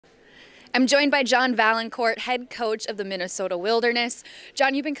I'm joined by Jon Valliancourt, head coach of the Minnesota Wilderness.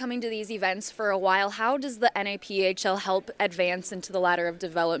 Jon, you've been coming to these events for a while. How does the NAPHL help advance into the ladder of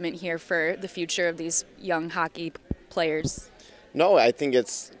development here for the future of these young hockey players? No, I think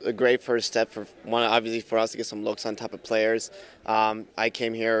it's a great first step for one, obviously for us to get some looks on top of players. I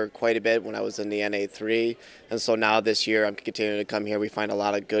came here quite a bit when I was in the NA3, and so now this year I'm continuing to come here. We find a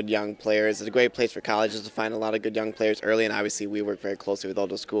lot of good young players. It's a great place for colleges to find a lot of good young players early, and obviously we work very closely with all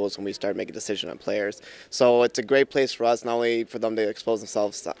the schools when we start making decisions on players. So it's a great place for us, not only for them to expose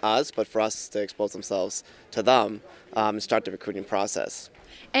themselves to us, but for us to expose themselves to them and start the recruiting process.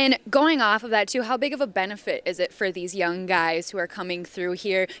 And going off of that too, how big of a benefit is it for these young guys who are coming through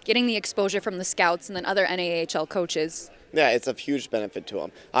here, getting the exposure from the scouts and then other NAHL coaches? Yeah, it's a huge benefit to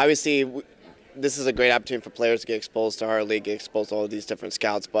them. Obviously, this is a great opportunity for players to get exposed to our league, get exposed to all of these different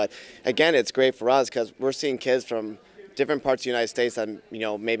scouts. But again, it's great for us because we're seeing kids from different parts of the United States that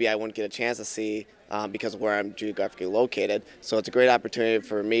maybe I wouldn't get a chance to see because of where I'm geographically located. So it's a great opportunity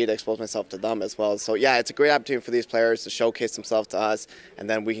for me to expose myself to them as well. So yeah, it's a great opportunity for these players to showcase themselves to us, and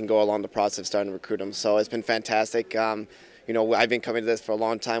then we can go along the process of starting to recruit them. So it's been fantastic. I've been coming to this for a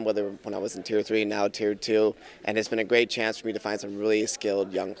long time, whether when I was in Tier 3, now Tier 2, and it's been a great chance for me to find some really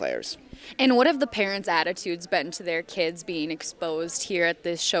skilled young players. And what have the parents' attitudes been to their kids being exposed here at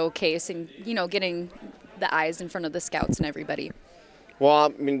this showcase and, getting the eyes in front of the scouts and everybody?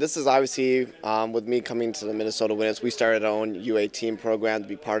 Well, I mean, this is obviously, with me coming to the Minnesota Wilderness, we started our own U18 program to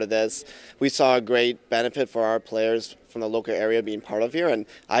be part of this. We saw a great benefit for our players from the local area being part of here, and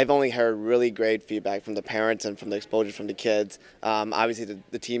I've only heard really great feedback from the parents and from the exposure from the kids. Obviously,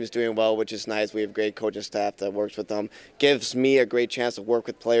 the team is doing well, which is nice. We have great coaching staff that works with them. Gives me a great chance to work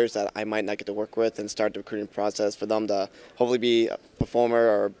with players that I might not get to work with and start the recruiting process for them to hopefully be a performer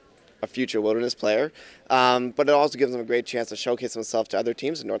or a future Wilderness player, but it also gives them a great chance to showcase themselves to other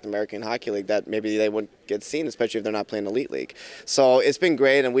teams in North American Hockey League that maybe they wouldn't get seen, especially if they're not playing Elite League. So it's been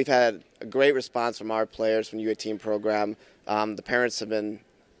great, and we've had a great response from our players from the U18 program. The parents have been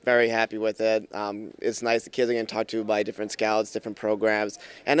very happy with it. It's nice. The kids are getting talked to by different scouts, different programs.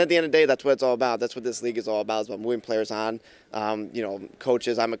 And at the end of the day, that's what it's all about. That's what this league is all about. It's about moving players on.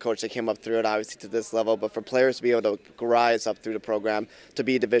 Coaches, I'm a coach that came up through it, obviously, to this level. But for players to be able to rise up through the program, to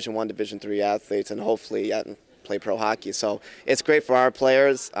be Division I, Division III athletes, and hopefully play pro hockey. So it's great for our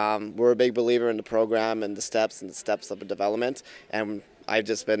players. We're a big believer in the program and the steps of the development. And I've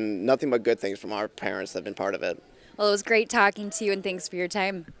just been nothing but good things from our parents that have been part of it. Well, it was great talking to you, and thanks for your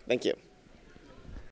time. Thank you.